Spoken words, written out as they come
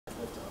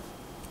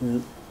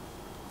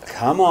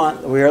Come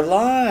on, we're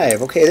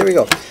live. Okay, there we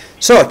go.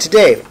 So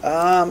today,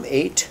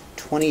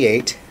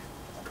 8:28,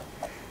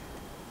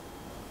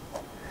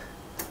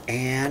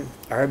 and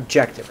our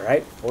objective,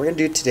 right? What we're going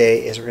to do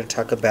today is we're going to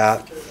talk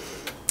about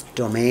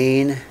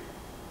domain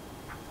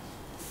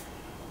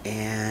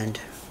and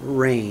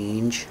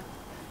range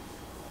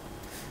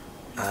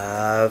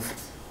of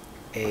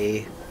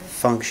a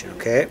function,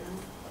 okay?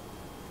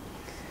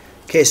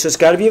 Okay, so it's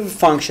got to be a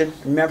function.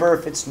 Remember,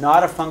 if it's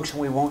not a function,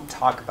 we won't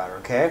talk about it,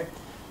 okay?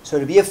 So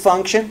to be a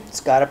function,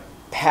 it's got to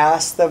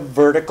pass the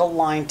vertical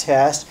line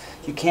test.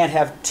 You can't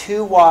have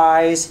two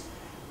y's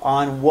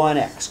on one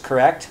x,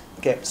 correct?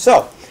 Okay,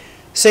 so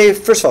say,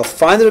 first of all,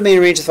 find the domain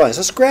range of the function.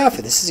 So let's graph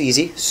it. This is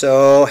easy.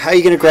 So how are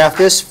you going to graph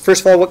this?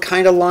 First of all, what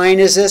kind of line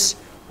is this?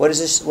 What is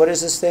this? What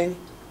is this thing?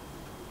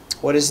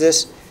 What is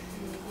this?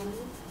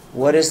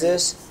 What is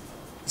this?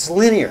 It's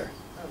linear.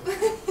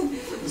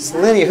 It's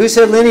linear. Who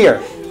said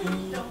linear?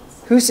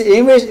 Who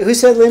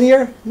said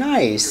linear?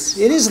 Nice.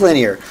 It is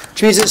linear,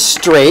 which means it's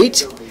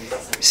straight.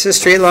 It's a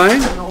straight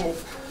line.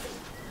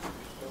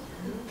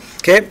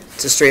 Okay,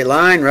 it's a straight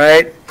line,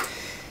 right?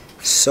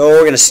 So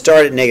we're going to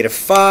start at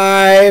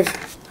 -5.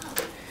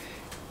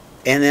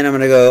 And then I'm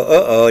going to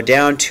go,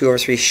 down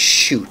 2/3.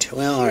 Shoot.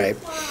 Well, all right.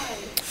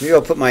 Maybe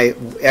I'll put my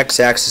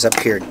x-axis up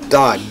here.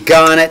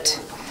 Doggone it.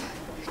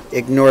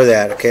 Ignore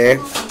that, okay?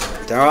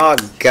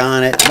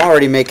 Doggone it. I'm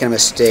already making a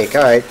mistake.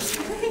 All right.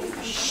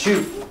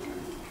 Shoot.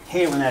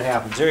 Hate when that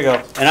happens. There we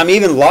go. And I'm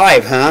even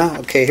live, huh?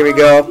 Okay, here we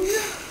go.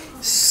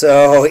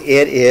 So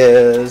it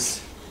is,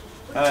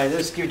 all right,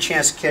 let's give you a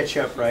chance to catch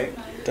up, right?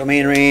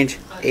 Domain range,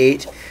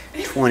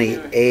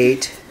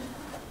 8:28.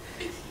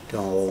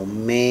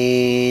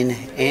 Domain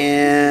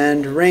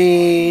and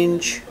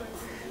range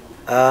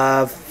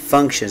of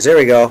functions. There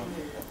we go.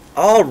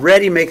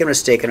 Already making a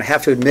mistake, and I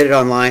have to admit it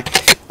online,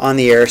 on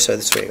the air, so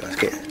this way it goes.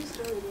 Okay.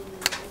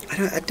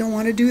 I don't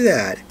want to do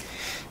that.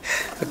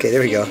 Okay, there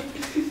we go.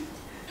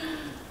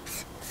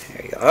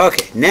 There you go.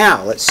 Okay,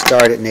 now let's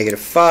start at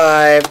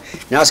 -5.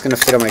 Now it's going to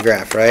fit on my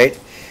graph, right?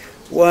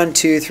 1,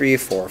 2, 3,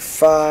 4,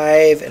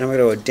 5, and I'm going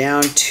to go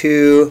down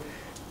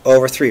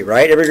 2/3,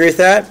 right? Everybody agree with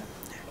that?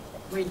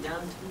 Wait,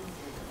 down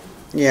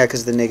 2? Yeah,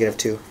 because of the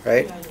 -2,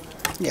 right?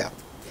 Yeah.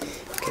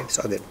 Okay, it's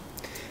all good.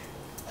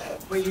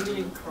 Wait, you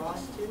didn't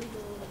cross 2?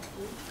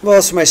 Well,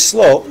 it's my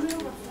slope.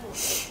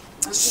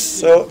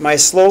 So my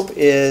slope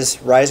is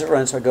rise or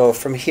run, so I go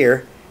from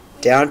here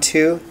down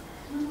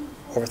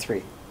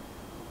 2/3.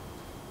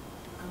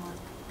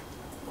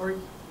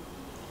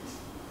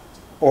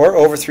 Or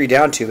over 3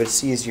 down 2, but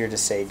it's easier to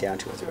say down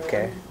 2/3,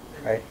 okay?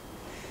 Right?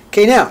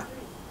 Okay, now.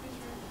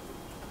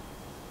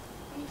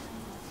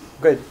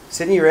 Good.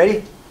 Sydney, you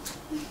ready?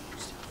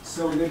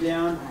 So we go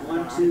down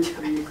 1, 2,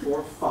 3,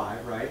 4,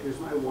 5, right? There's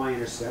my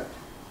y-intercept.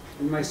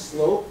 And my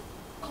slope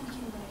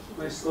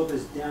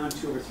is down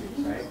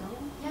 2/3, right?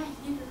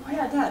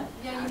 Yeah, Dad.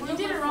 Yeah, you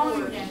did it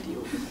wrong again.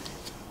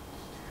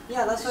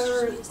 Yeah, that's why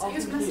we're all He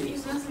was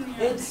confused. messing me up.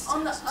 It's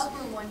On the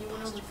upper one, you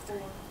went over 4.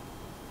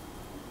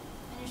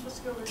 And you're supposed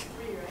to go over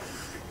 3, right?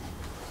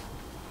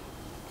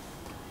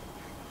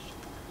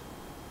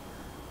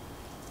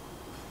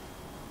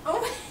 Oh,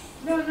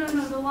 no,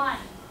 the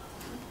line.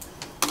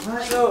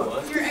 So,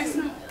 Your X,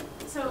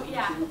 so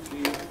yeah. 2,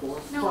 3, 4,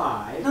 No.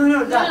 5.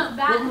 no, Dad. No,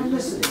 that.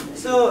 Listen.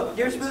 So,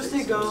 you're supposed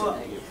to go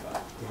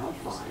Down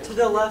 5. to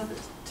the left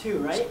 2,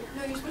 right?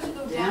 No, you're supposed to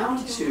go Down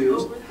down 2, 2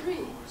 over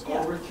 3.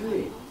 Over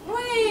 3.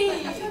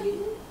 Wait!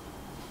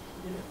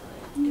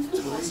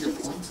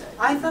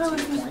 I thought it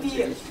was supposed to be,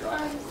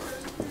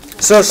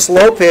 So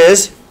slope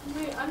is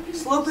Wait, I'm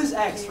just. slope is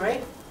x,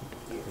 right?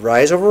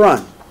 rise over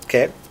run.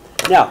 Okay.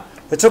 Now,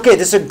 it's okay.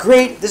 This is a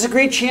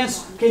great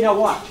chance. Okay, now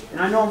watch. And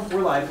I know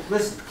we're live.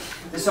 Listen.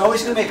 This is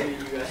always going to make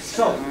it.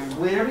 So,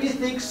 whenever you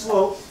think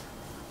slope,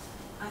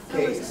 I thought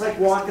okay, it was it's like x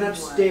walking and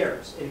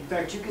upstairs. In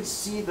fact, you can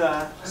see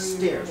the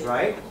stairs,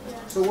 right?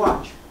 So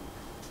watch.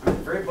 I'm at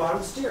the very bottom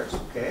of the stairs,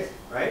 okay?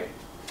 Right?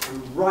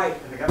 I'm right,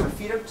 and I got my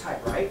feet up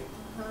tight, right?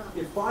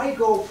 If I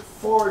go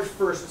forward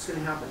first, what's going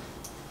to happen?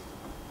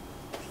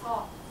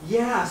 Oh.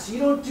 Yeah, so you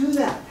don't do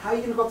that. How are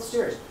you going to go up the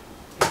stairs?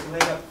 Take your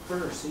leg up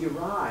first. So you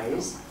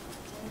rise,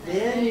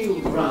 then you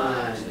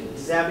run.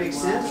 Does that make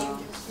sense?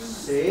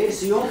 See?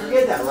 So you won't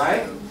forget that,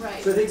 right?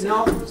 Right. So think,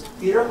 no,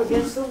 feet are up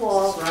against the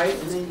wall, right?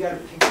 And then you got to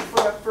pick your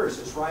foot up first.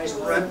 It's rise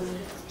and run.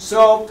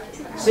 So,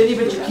 Cindy,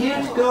 but you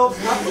can't go up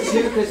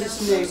 2 because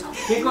it's negative. You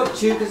can't go up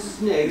 2 because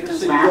it's negative.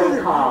 So you go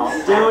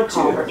down 2.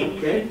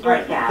 Okay? All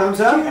right. Thumbs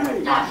up?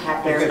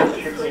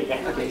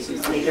 Okay.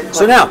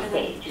 So now,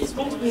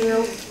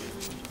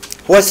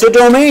 what's the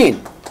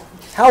domain?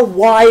 How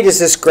wide is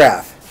this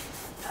graph?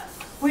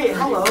 Wait,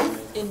 hello?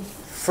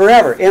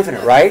 Forever,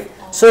 infinite, right?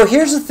 So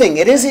here's the thing.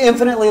 It is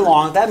infinitely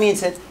long. That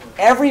means that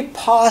every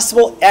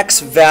possible x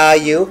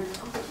value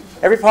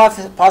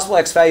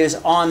is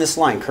on this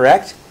line,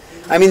 correct?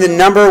 I mean, the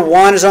number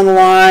 1 is on the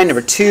line,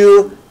 number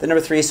 2, the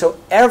number 3. So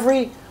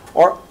every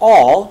or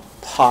all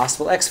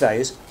possible x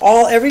values,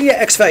 every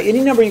x value,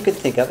 any number you could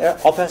think of,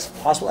 all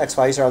possible x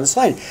values are on this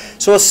line.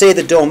 So we'll say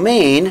the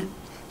domain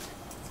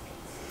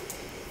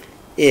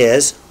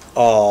is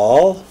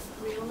all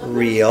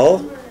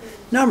real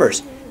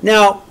numbers.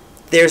 Now,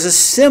 there's a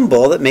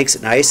symbol that makes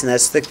it nice, and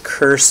that's the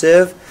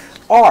cursive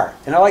R.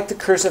 And I like the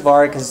cursive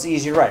R because it's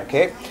easy to write,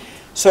 okay?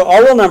 So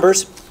all real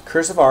numbers,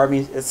 cursive R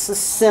means it's the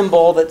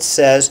symbol that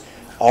says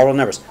all real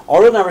numbers.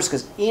 All real numbers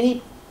because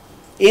any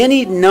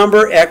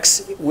number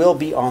x will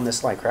be on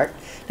this line, correct?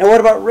 Now what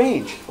about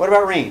range? What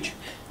about range?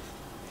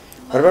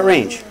 What about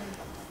range?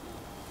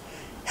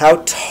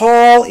 How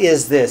tall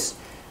is this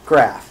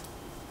graph?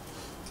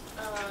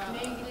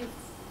 Negative.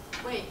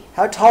 Wait.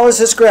 How tall is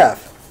this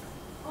graph?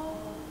 Oh.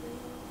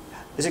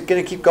 Is it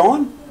going to keep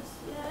going?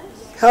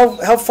 Yes.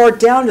 How far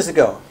down does it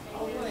go?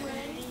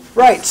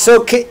 Right,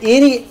 so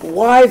any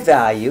y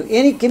value,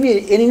 give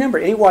me any number,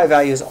 any y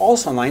value is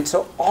also on line,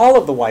 so all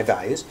of the y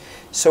values.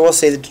 So we'll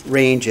say the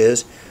range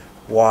is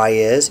y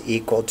is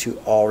equal to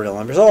all real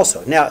numbers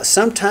also. Now,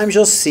 sometimes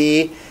you'll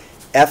see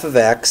f of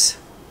x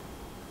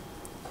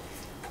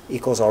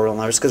equals all real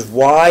numbers because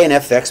y and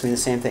fx mean the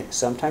same thing.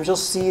 Sometimes you'll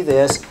see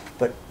this,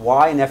 but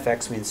y and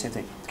fx mean the same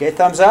thing. Okay,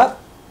 thumbs up?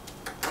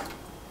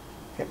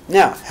 Okay.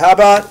 Now, how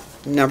about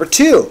number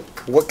 2?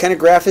 What kind of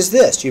graph is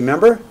this? Do you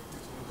remember?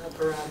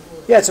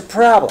 Yeah, it's a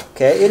parabola.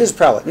 Okay, it is a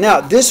parabola.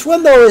 Now, this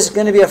one, though, is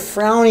going to be a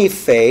frowny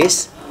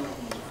face.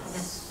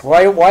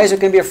 Why is it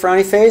going to be a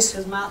frowny face?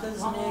 Because math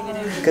is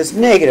negative. Because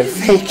negative.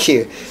 Thank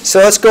you. So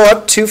let's go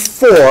up to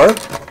 4.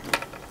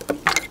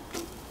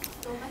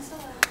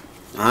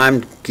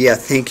 Yeah,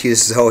 thank you,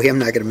 Zoe. I'm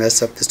not going to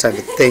mess up this time,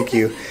 but thank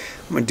you.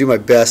 I'm going to do my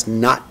best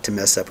not to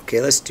mess up. Okay,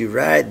 let's do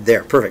right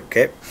there. Perfect.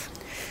 Okay.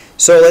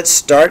 So let's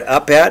start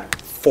up at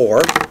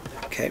 4.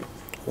 Okay.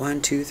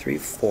 1, 2, 3,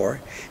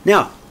 4.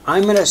 Now,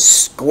 I'm going to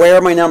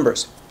square my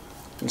numbers.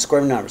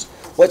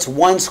 What's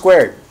 1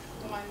 squared?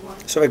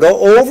 So if I go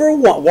over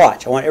 1,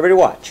 watch. I want everybody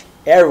to watch.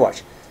 Everybody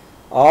watch.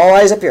 All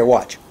eyes up here,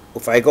 watch.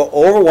 If I go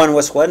over 1,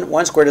 what's 1?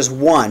 1 squared is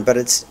 1, but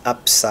it's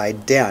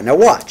upside down. Now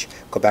watch.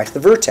 Go back to the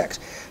vertex.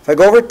 If I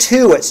go over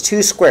 2, what's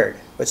 2 squared?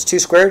 What's 2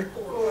 squared?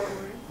 4.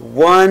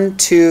 1,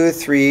 2,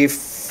 3,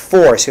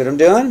 4. See what I'm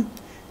doing?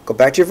 Go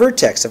back to your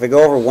vertex. If I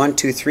go over 1,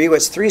 2, 3,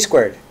 what's 3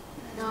 squared?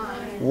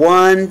 9.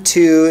 1,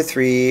 2,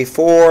 3,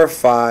 4,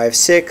 5,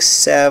 6,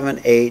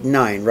 7, 8,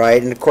 9,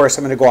 right? And of course,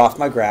 I'm going to go off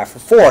my graph for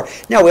 4.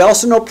 Now, we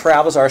also know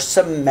parabolas are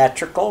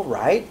symmetrical,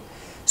 right?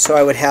 So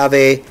I would have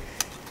a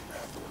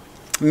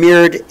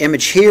mirrored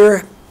image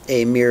here,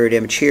 a mirrored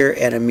image here,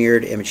 and a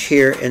mirrored image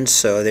here. And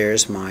so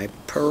there's my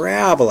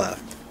parabola.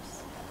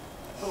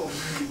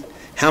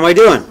 How am I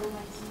doing?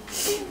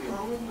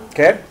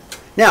 Okay.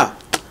 Now,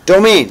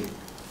 domain.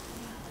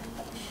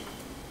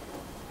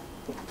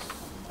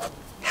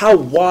 How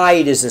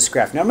wide is this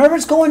graph? Now remember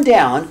it's going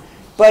down,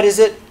 but is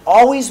it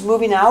always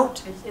moving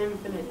out? It's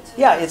infinite.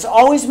 Yeah, it's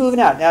always moving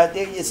out. Now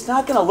it's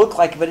not going to look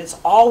like it, but it's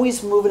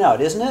always moving out,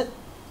 isn't it?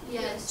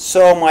 Yes.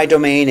 So my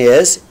domain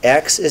is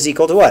x is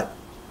equal to what?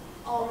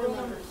 All real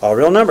numbers. All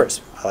real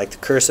numbers. I like the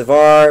cursive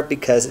R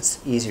because it's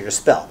easier to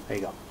spell. There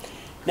you go.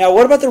 Now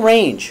what about the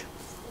range?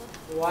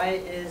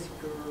 Y is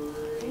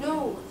greater.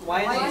 No.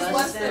 Y is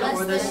less than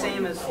or the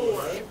same as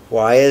 4.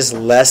 Y is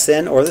less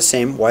than or the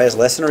same. Y is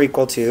less than or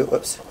equal to,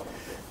 whoops.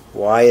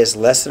 Y is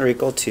less than or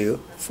equal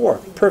to 4.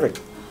 Perfect.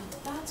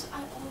 That's, I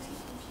always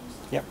get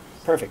confused. Yep,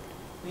 perfect.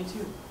 Me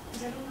too.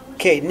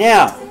 Okay,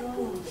 now,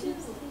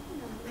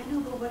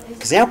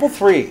 example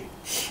 3.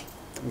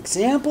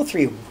 Example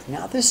 3.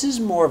 Now this is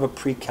more of a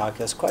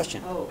pre-calculus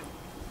question. Oh.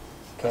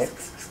 Okay?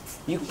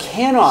 You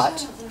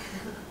cannot,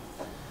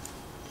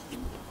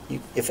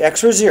 if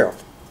x were 0,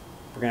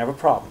 we're going to have a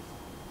problem.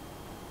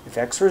 If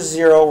x were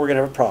 0, we're going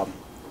to have a problem.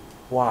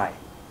 Why?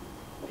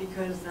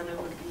 Because then it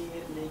would be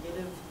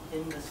negative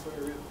in the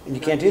square root. And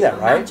you can't do that,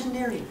 right?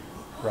 Imaginary.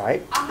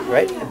 Right?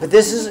 Right? But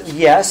this is,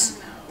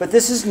 yes, but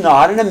this is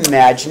not an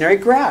imaginary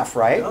graph,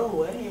 right? No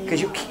way.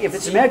 Because if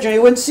it's imaginary,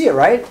 you wouldn't see it,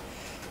 right?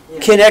 Yeah.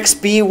 Can x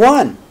be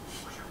 1?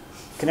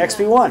 Can x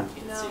be 1?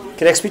 No.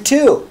 Can x be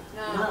 2?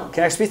 No.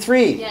 Can x be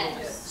 3?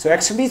 Yes. So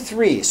x can be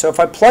 3. So if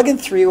I plug in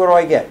 3, what do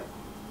I get?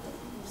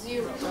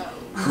 0.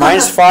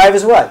 Minus 5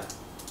 is what?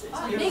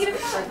 Negative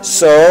 5.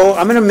 So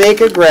I'm going to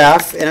make a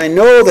graph, and I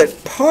know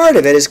that part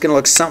of it is going to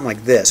look something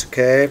like this,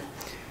 okay?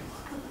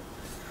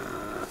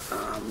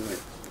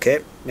 Okay,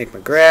 make my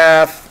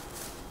graph.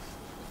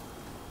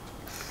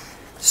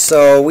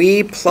 So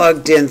we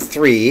plugged in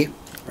 3,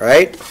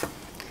 right?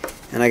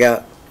 And I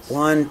got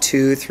 1,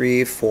 2,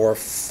 3, 4,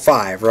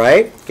 5,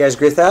 right? You guys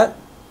agree with that?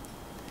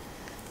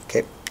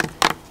 Okay.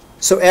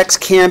 So x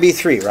can be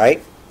 3,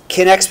 right?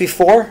 Can x be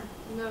 4?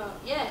 No.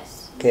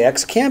 Yes. Okay,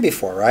 x can be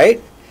 4, right?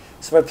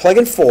 So if I plug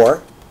in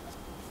 4,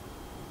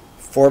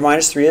 4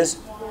 minus 3 is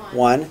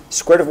 1.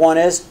 Square root of 1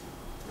 is?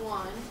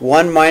 1.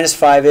 1 minus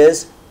 5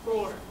 is?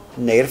 4.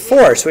 Negative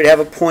 4. So we'd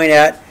have a point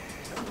at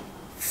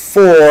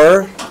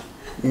 4,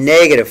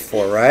 negative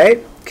 4,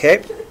 right?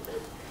 Okay.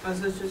 Oh,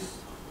 so it's just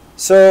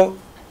So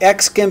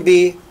x can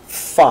be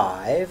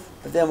 5,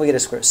 but then we get a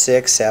square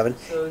 6, 7.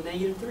 so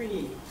negative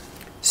 3.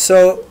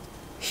 So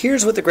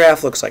here's what the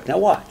graph looks like. Now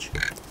watch.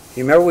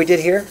 You remember what we did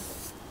here?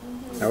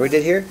 Remember what we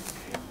did here?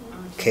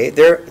 Okay,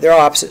 they're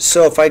opposite.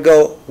 So if I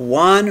go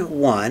 1,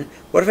 1,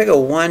 what if I go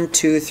 1,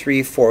 2,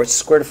 3, 4? What's the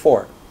square root of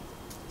 4?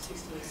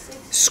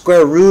 66.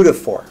 Square root of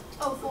 4.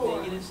 Oh, 4.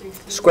 Negative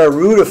 16. Square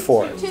root of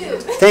 4. 2.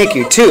 Thank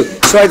you, 2.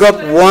 So I go up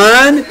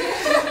 1,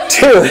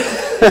 2.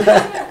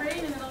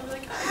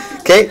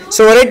 Okay,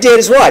 so what I did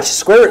is watch.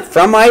 Square root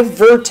from my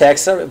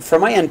vertex,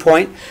 from my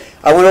endpoint,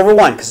 I went over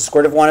 1 because the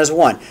square root of 1 is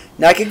 1.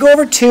 Now I could go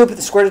over 2, but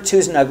the square root of 2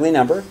 is an ugly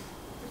number.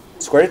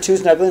 Square root of 2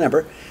 is an ugly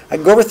number. I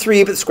can go over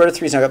 3, but the square root of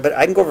 3 is not ugly. But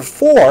I can go over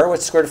 4.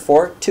 What's the square root of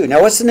 4? 2.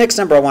 Now what's the next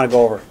number I want to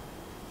go over?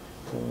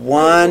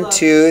 1,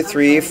 2,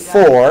 3,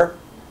 4.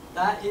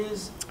 That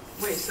is,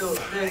 wait, so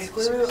the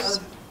square root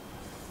of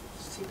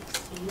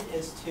 16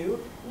 is 2?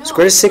 No.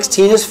 Square root of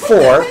 16 is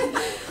 4.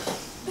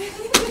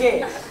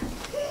 Okay.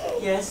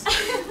 Yes.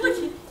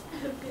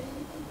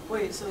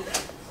 Wait, so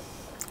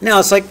Now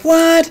it's like,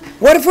 what?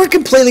 What if we're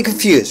completely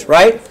confused,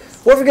 right?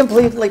 What if we're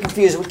completely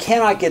confused? We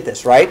cannot get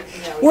this, right?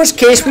 Yeah, Worst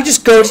case, we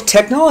just go to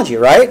technology,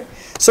 right?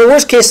 So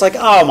worst case, like,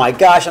 oh my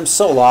gosh, I'm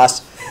so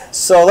lost.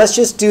 So let's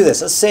just do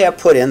this. Let's say I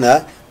put in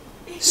the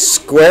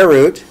square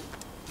root.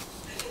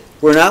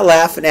 We're not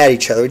laughing at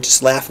each other. We're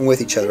just laughing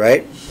with each other,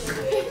 right?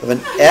 Of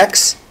an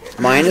x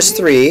minus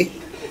 3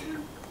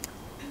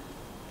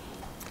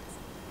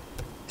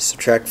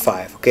 subtract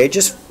 5. Okay,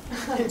 just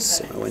let's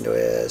see what my window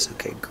is.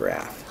 Okay,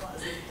 graph.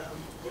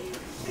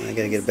 I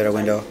gotta get a better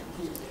window.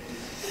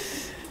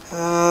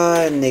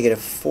 Negative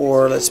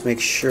 4. Let's make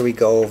sure we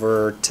go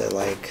over to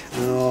like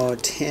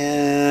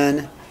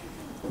 10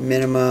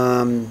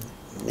 minimum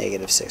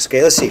negative 6.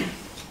 Okay, let's see.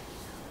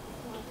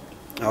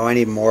 Oh, I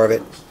need more of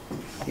it.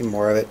 Need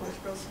more of it.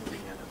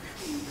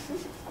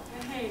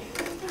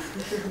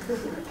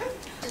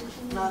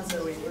 not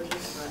Zoe, we're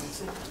just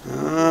friends.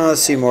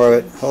 Let's see more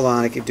of it. Hold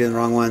on, I keep doing the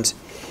wrong ones.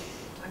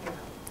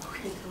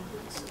 Okay.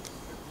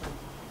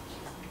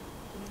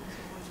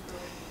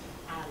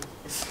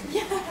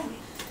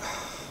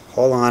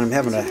 Hold on, I'm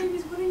having a.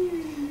 What are you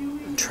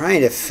doing? I'm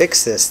trying to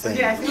fix this thing.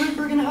 Okay, I feel like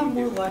we're gonna have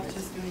more luck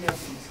just doing it.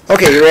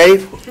 Okay, you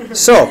ready?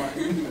 So,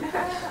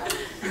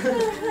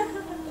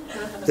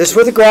 this is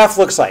what the graph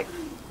looks like.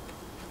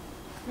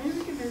 Maybe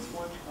we can miss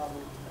one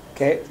problem.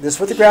 Okay, this is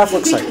what the graph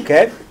looks like,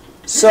 okay?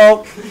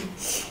 So,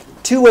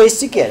 two ways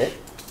to get it.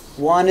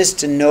 One is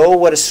to know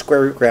what a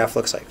square root graph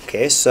looks like,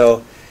 okay?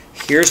 So,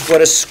 here's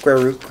what a square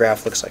root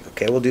graph looks like,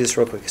 okay? We'll do this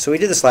real quick. So, we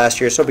did this last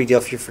year, so no big deal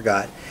if you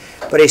forgot.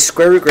 But a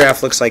square root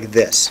graph looks like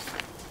this.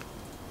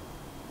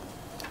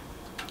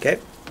 Okay?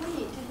 Wait,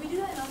 did we do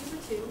that in algebra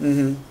 2?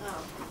 Mm-hmm.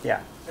 Oh.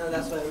 Yeah. No,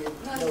 that's why we.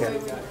 That's no, why we we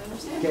got don't it.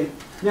 understand. Okay,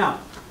 now,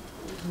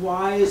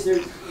 why is there,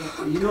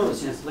 you know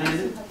this answer,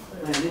 Landon,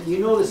 you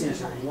know this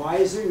answer. Why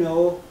is there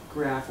no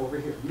graph over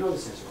here? You know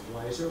this answer.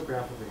 Why is there a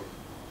graph over here?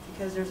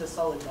 Because there's a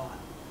solid dot.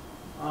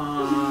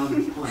 Hold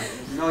on.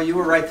 No, you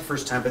were right the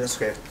first time, but that's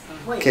okay.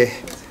 Wait. Okay,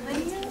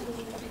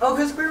 Oh,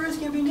 because square roots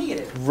can be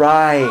negative.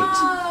 right,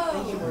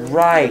 Oh.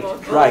 right,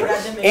 right.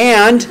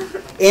 And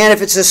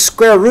if it's a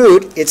square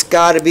root, it's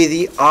got to be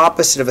the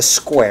opposite of a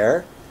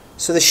square.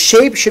 So the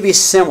shape should be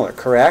similar,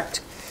 correct?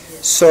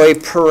 So a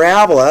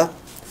parabola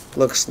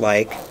looks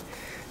like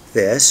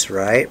this,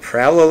 right?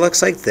 Parabola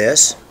looks like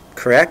this,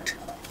 correct?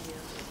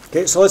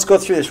 Okay, so let's go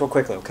through this real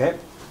quickly, okay?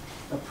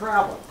 A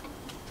parabola.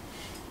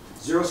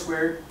 0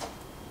 squared,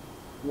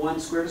 1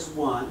 squared is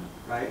 1,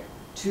 right?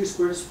 2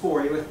 squared is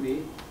 4, are you with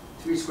me?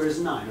 3 squared is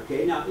 9,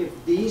 okay? Now, if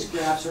these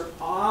graphs are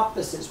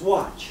opposites,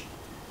 watch.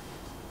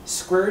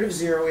 Square root of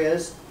 0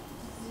 is,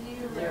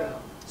 0.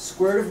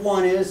 square root of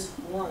 1 is,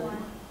 1.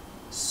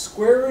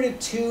 square root of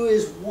 2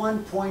 is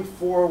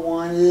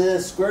 1.41,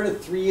 square root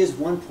of 3 is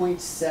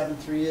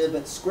 1.73,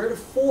 but square root of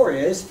 4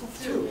 is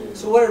 2.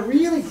 So what I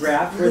really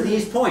graphed were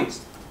these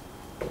points.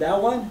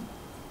 That one,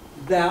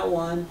 that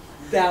one,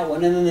 that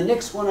one, and then the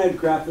next one I'd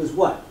graph is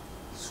what?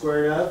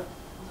 Square root of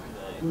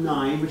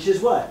 9, which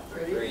is what?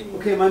 3.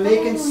 Okay, am I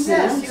making Yes,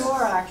 sense? you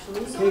are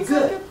actually. So Okay, it's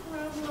good. like a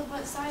parabola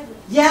but sideways.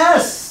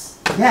 Yes!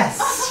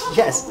 Yes!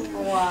 Yes!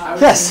 Wow.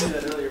 Yes!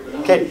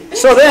 Okay,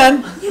 so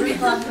then, 3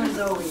 class from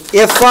Zoe.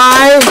 if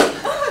I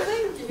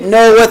Thank you.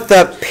 know what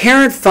the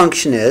parent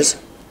function is,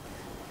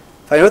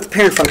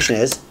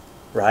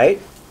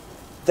 right,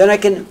 then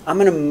I'm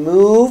going to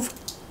move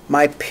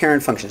my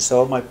parent function.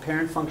 So my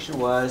parent function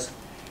was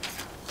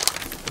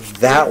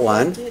that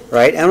one,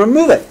 right, and I'm going to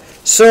move it.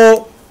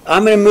 So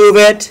I'm going to move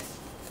it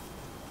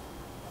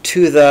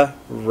to the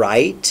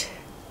right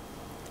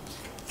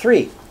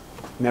 3.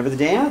 Remember the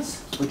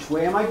dance? Which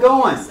way am I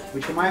going?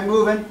 Which am I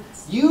moving?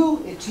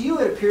 To you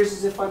it appears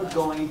as if I'm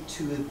going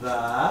to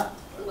the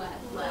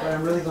but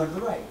I'm really going to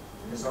the right.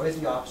 It's always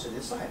the opposite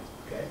this side,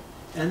 okay?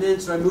 And then,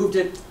 so I moved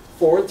it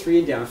forward 3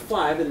 and down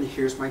 5, and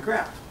here's my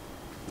graph.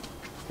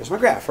 Here's my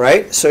graph,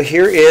 right? So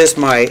here is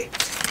my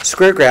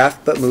square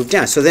graph, but moved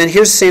down. So then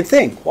here's the same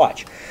thing.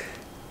 Watch.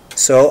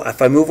 So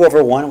if I move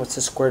over 1, what's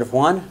the square root of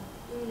 1?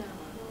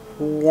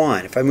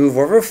 1. If I move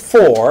over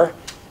 4,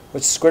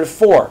 what's the square root of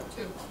 4?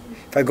 2.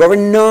 If I go over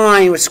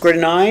 9, what's the square root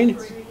of 9?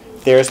 3.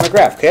 There's my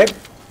graph, okay?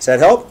 Does that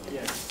help?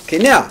 Yes. Okay,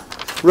 now,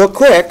 real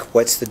quick,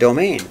 what's the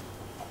domain?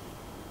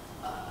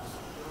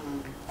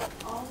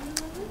 All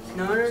the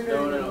numbers?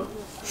 No.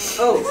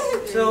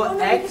 Oh, so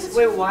x,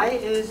 wait, y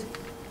is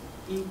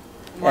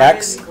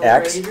X,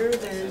 greater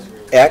than,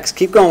 X,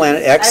 keep going,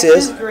 Landon. X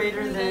is is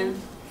greater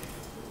than,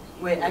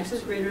 wait, x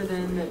is greater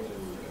than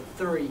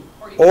 3.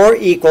 or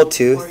equal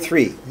to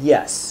 3.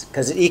 Yes,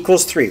 because it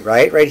equals 3,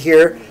 right? Right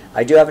here,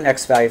 I do have an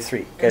X value of 3.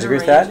 You guys agree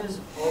with that? I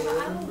don't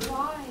know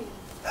why.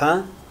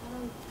 Huh?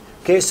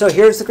 Okay, so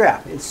here's the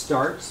graph. It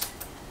starts,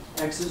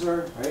 X's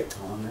are, right,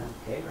 on there,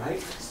 okay,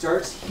 right?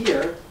 Starts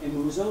here and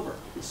moves over.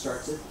 It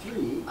starts at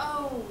 3.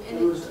 Oh, and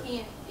Moves- it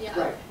can't, yeah.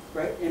 Right,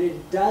 right, and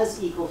it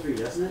does equal 3,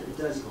 doesn't it? It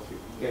does equal 3.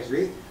 You guys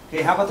agree?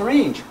 Okay, how about the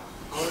range?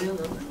 All real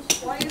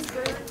numbers? Y is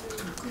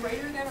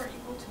greater than or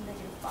equal to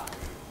 -5.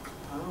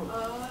 Oh.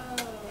 Oh.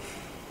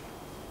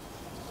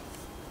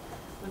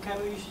 Okay,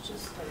 well, you should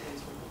just start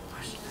answering the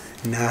questions.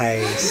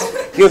 Nice.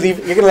 You're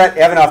going to let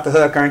Evan off the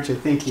hook, aren't you?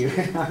 Thank you.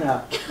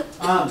 No.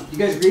 You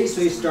guys agree?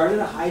 So you start at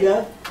a height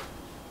of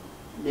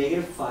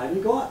 -5 and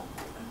you go up.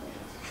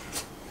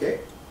 Okay.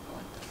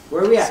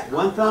 Where are we at?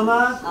 One thumb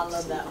up? I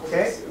love that one.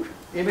 Okay.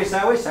 Anybody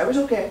sideways? Sideways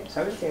okay.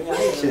 Sideways okay. We'll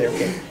get you there.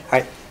 Okay. All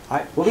right. All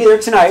right. We'll be there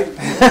tonight.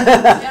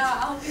 Yeah,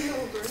 I'll be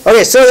over.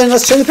 Okay, so then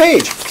let's turn the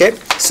page. Okay.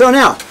 So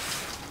now.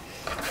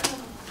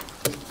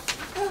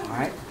 All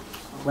right.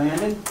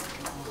 Landon,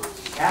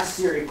 ask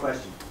Siri a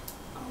question.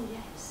 Oh,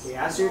 yes. Okay,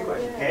 ask Siri a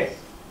question. Okay.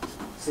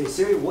 Say,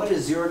 Siri, what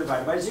is 0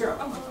 divided by 0?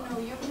 Oh, no,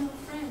 you have no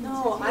friends.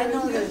 No, I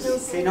know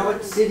this. Okay, no,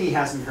 but Sydney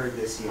hasn't heard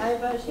this I yet.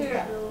 have actually Here,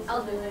 got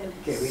I'll do it.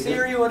 Okay, we do.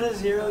 Siri, what is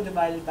 0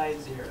 divided by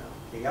 0?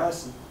 Okay,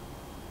 Allison.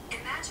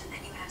 Imagine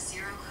that you have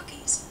 0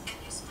 cookies and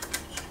you split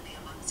them evenly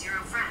among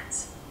 0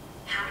 friends.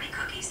 How many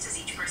cookies does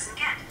each person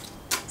get?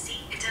 See,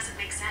 it doesn't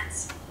make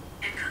sense.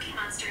 And Cookie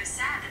Monster is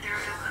sad that there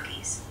are no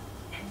cookies.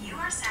 And you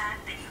are sad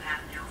that you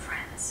have no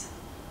friends.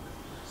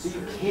 So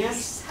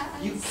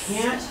you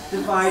can't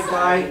divide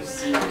by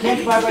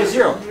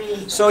 0.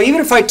 So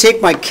even if I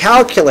take my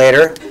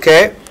calculator,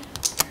 okay,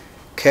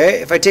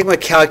 if I take my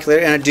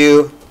calculator and I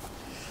do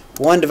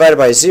 1 divided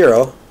by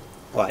 0,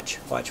 watch.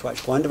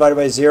 1 divided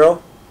by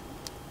 0.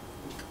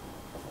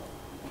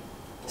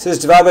 It says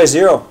divide by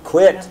 0.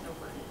 Quit.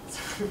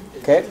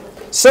 Okay.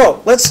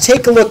 So let's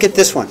take a look at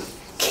this one.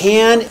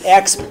 Can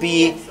x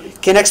be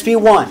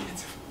 1?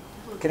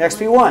 Can x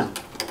be 1?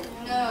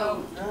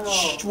 No.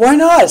 Why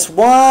not? It's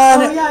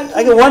 1. yeah,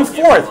 I get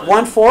 1/4.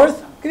 1/4?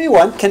 Give me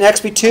 1. Can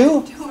x be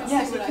 2?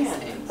 Yes, it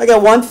can. I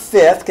got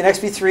 1/5. Can x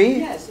be 3?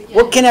 Yes, it can.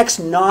 What can x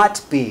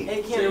not be?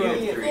 It can't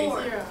be 3.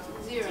 4.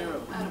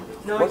 0. I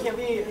don't know. No, it can't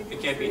be.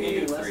 It can't be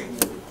 -3.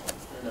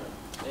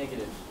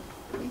 Negative.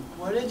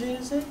 What did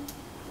Jada say?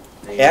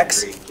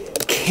 X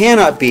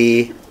cannot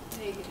be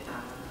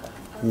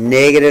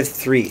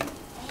 -3.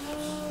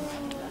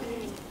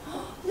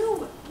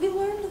 No, we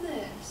learned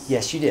this.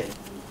 Yes, you did.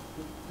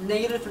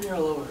 -3 or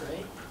lower,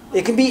 right?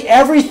 It can be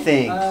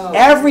everything. Oh.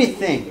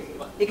 Everything.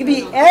 It can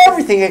be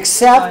everything I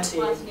except.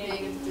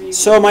 see.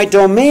 So my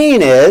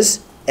domain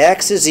is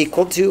x is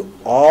equal to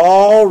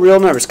all real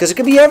numbers. Because it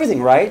can be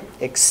everything, right?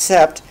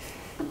 Except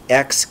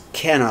x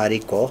cannot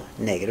equal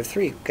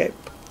 -3. Okay?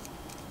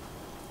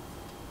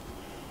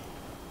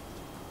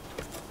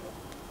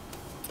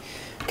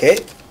 Okay.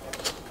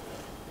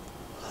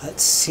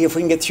 Let's see if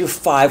we can get through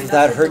 5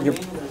 without That's the hurting your.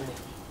 domain of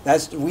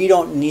the range. We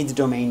don't need the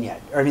domain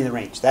yet. Or I mean the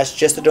range. That's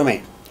just the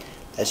domain.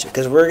 That's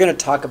because we're going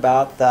to talk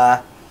about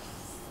the.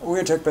 We're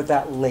going to talk about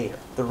that later.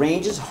 The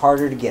range is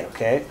harder to get.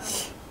 Okay.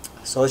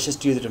 So let's just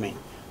do the domain.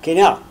 Okay.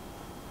 Now,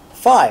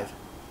 5.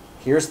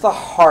 Here's the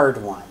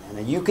hard one, and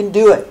then you can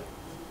do it.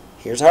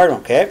 Here's the hard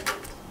one. Okay.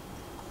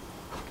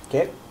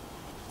 Okay.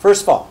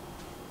 First of all,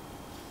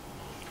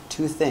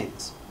 2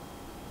 things.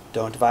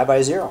 Don't divide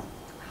by 0.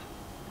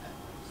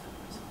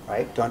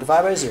 Right? Don't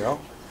divide by 0.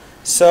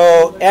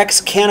 So x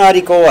cannot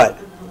equal what?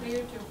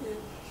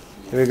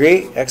 Do we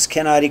agree? X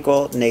cannot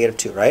equal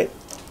 -2, right?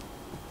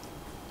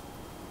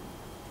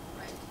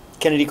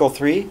 Can it equal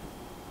 3?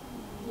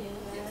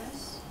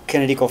 Yes.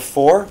 Can it equal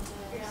 4?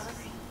 Yes.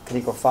 Can it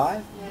equal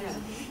 5? Yes.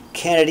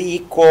 Can it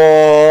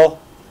equal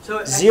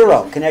So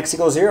 0? Can x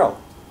equal 0?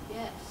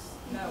 Yes.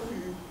 No.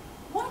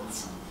 What?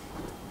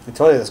 I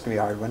told you this is going to be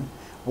a hard one.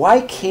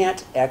 Why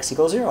can't x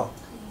equal 0?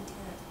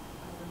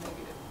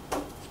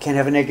 You can't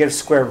have a negative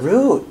square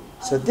root.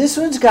 So this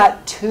one's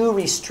got 2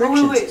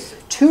 restrictions. wait.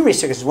 2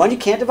 restrictions. 1, you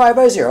can't divide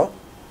by 0,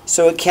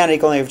 so it can't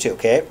equal -2,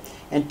 okay?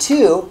 And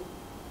 2,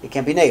 it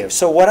can't be negative.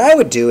 So what I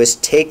would do is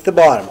take the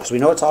bottom, because we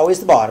know it's always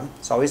the bottom.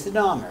 It's always the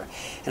denominator.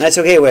 And that's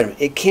okay, wait a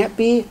minute. It can't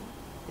be,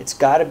 it's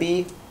got to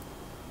be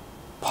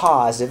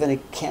positive, and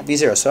it can't be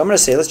 0. So I'm going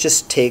to say, let's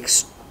just take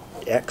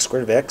x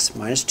squared of x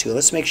minus 2.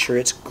 Let's make sure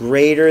it's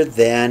greater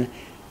than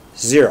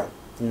 0.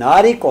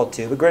 Not equal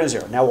to, but greater than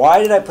 0. Now, why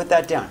did I put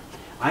that down?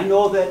 I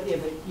know that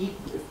if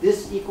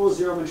this equals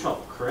 0, I'm in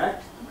trouble,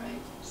 correct? Right.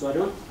 So I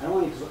don't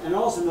want to, and I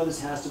also know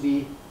this has to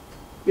be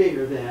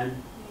bigger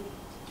than,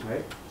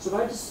 right? So if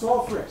I just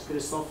solve for x, could I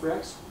solve for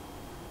x?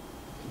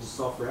 Could you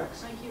solve for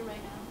x? Right here,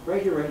 right now.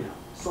 Right here, right now.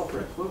 Solve for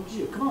x. What would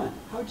you do? Come on.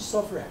 How would you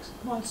solve for x?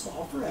 Come on,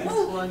 solve for x.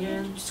 Plug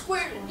in.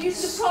 Square it.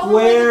 Use the problem.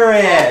 Square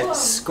it.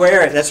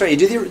 Square it. That's right. You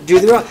do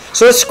the wrong.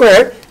 So let's square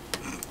it.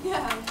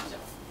 Yeah.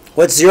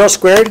 What's 0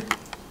 squared?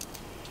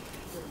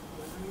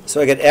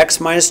 So I get x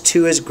minus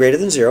 2 is greater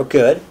than 0.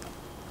 Good.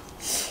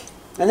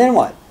 And then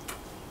what?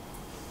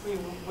 Wait,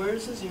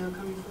 where's the 0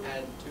 coming from?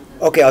 Add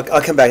 2. Okay,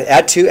 I'll come back.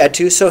 Add 2, add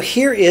 2. So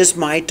here is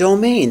my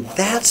domain.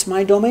 That's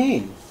my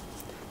domain.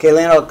 Okay,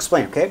 Lana, I'll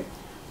explain, okay?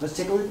 Let's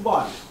take a look at the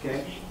bottom,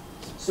 okay?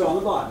 So on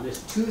the bottom,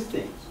 there's two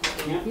things. It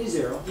can't be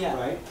 0, Yeah.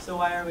 right? So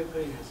why are we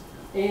putting this?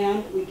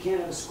 And we can't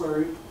have a square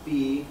root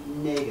be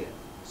negative.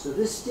 So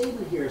this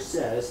statement here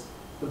says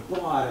the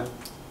bottom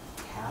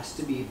has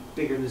to be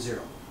bigger than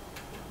 0.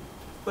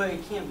 But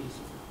it can't be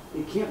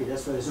 0. It can't be.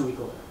 That's why there's no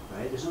equal there,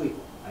 right? There's no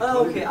equal. Oh,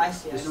 totally okay, agree. I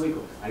see, I There's no see.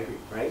 equal there. I agree,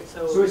 right?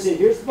 So- So we're saying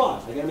here's the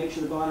bottom. I got to make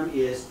sure the bottom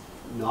is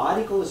not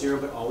equal to 0,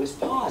 but always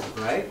positive,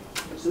 right?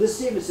 So this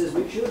statement says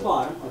make sure the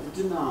bottom, or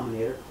the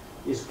denominator,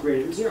 is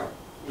greater than 0.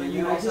 But And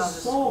you then I also just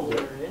have to solved it,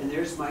 square it. and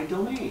there's my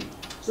domain.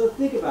 So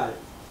think about it.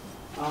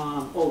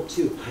 Oh,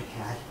 2, my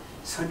bad.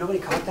 So nobody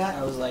caught that?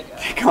 I was like,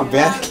 Come on,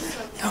 Ben.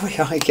 Nobody,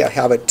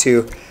 how about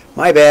 2?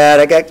 My bad.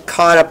 I got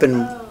caught up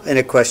in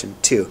a question.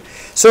 2.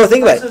 So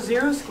think about So it.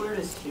 0 squared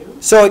is 2?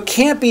 So it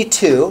can't be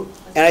 2,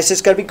 and I said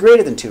it's got to be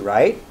greater than 2,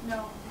 right?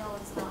 No,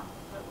 it's not.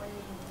 But when you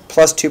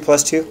Plus 2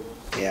 plus 2?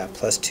 Yeah,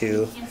 plus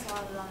 2 cancel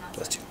out it on that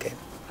plus side. 2. Okay.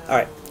 All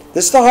right.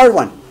 This is the hard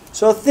one.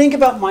 So think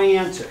about my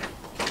answer.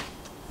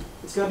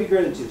 It's got to be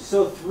greater than 2.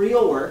 So 3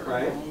 will work,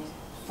 right?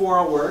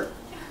 4 will work.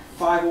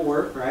 5 will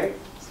work, right?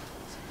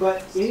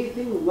 But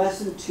anything less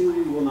than 2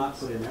 we will not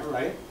put in there,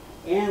 right?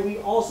 And we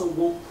also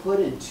won't put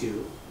in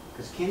 2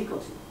 because it can't equal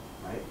 2,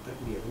 right? That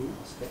can be everything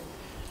else, okay?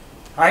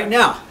 All right,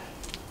 now,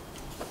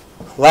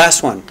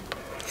 last one.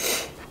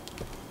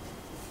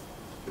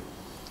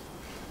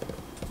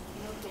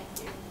 No,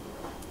 thank you.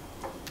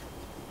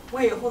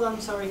 Wait, hold on,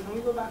 sorry. Can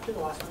we go back to the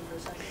last one for a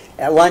second?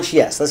 At lunch,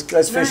 yes. Let's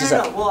finish this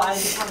up. No. Well, I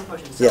just have a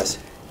question. So Yes.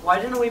 Why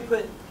didn't we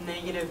put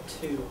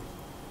 -2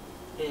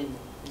 in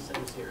instead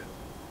of 0?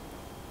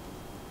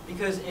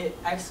 Because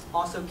x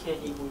also can't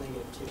equal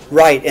 -2.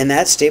 Right, and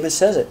that statement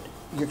says it.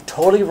 You're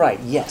totally right.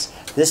 Yes,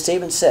 this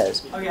statement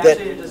says Okay, that.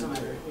 actually, it doesn't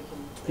matter. We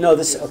can. No,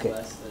 this it's okay.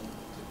 less than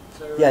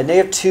So Yeah,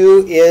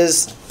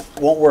 -2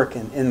 won't work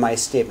in my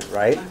statement,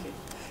 right? Okay.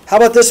 How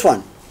about this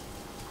one?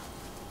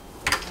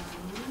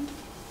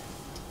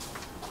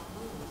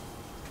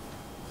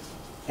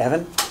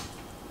 Evan?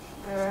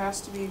 It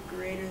has to be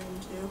greater than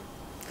 2.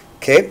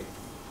 Okay.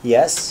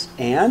 Yes,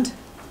 and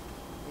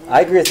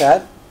I agree with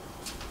that.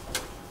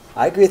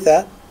 I agree with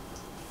that.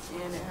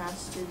 And it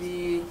has to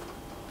be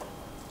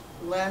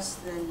less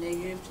than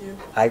 -2.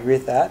 I agree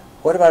with that.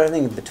 What about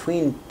everything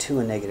between 2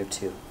 and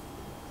 -2?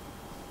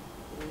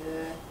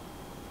 Yeah.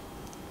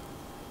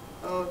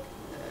 Oh,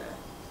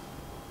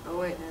 oh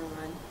wait, never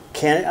mind.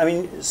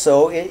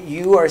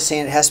 You are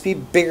saying it has to be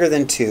bigger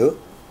than 2.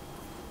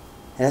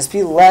 It has to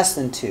be less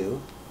than 2.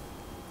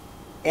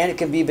 And it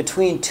can be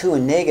between 2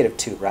 and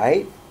 -2,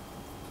 right?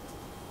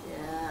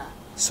 Yeah.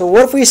 So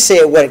what if we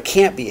say what it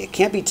can't be? It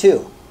can't be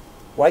 2.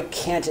 Why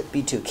can't it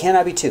be 2?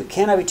 Cannot be 2.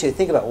 Cannot be 2.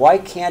 Think about it. Why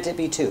can't it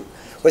be 2?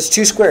 What's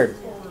 2 squared?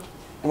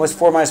 And what's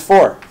 4 minus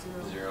 4?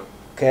 0.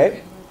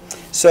 Okay?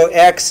 So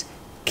x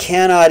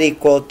cannot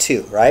equal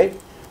 2, right?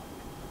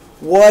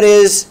 What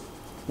is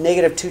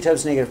 -2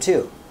 times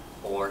 -2?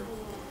 4.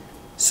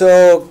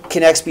 So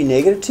can x be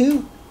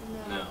 -2?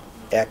 No.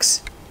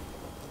 X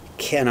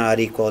cannot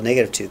equal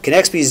 -2. Can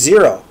x be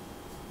 0?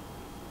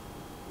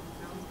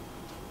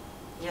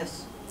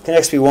 Yes. Can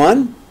x be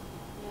 1?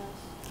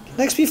 Yes.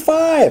 Can x be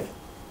 5?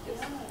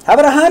 How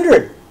about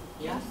 100?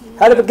 Yes.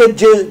 How about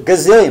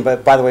gazillion?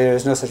 But by the way,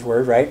 there's no such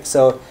word, right?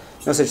 So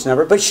no such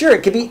number. But sure,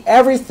 it could be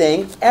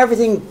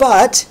everything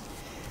but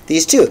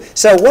these two.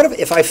 So what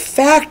if I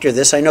factor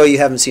this? I know you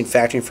haven't seen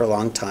factoring for a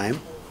long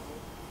time.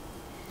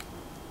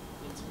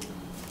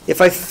 If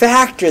I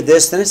factor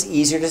this, then it's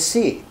easier to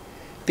see.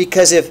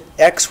 Because if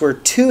x were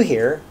 2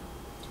 here,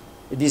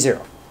 it'd be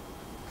 0.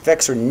 If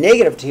x were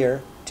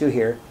 -2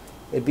 here,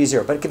 it'd be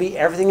 0. But it could be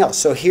everything else.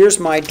 So here's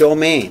my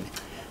domain.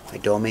 My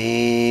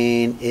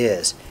domain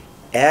is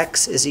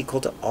x is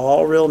equal to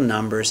all real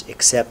numbers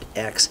except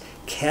x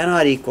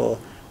cannot equal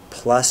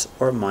plus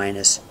or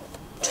minus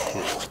 2.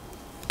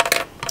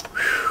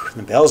 Whew,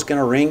 the bell's going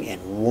to ring in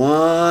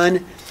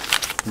 1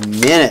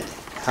 minute.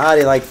 How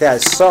do you like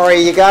that? Sorry,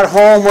 you got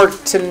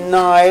homework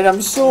tonight.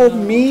 I'm so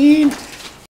mean.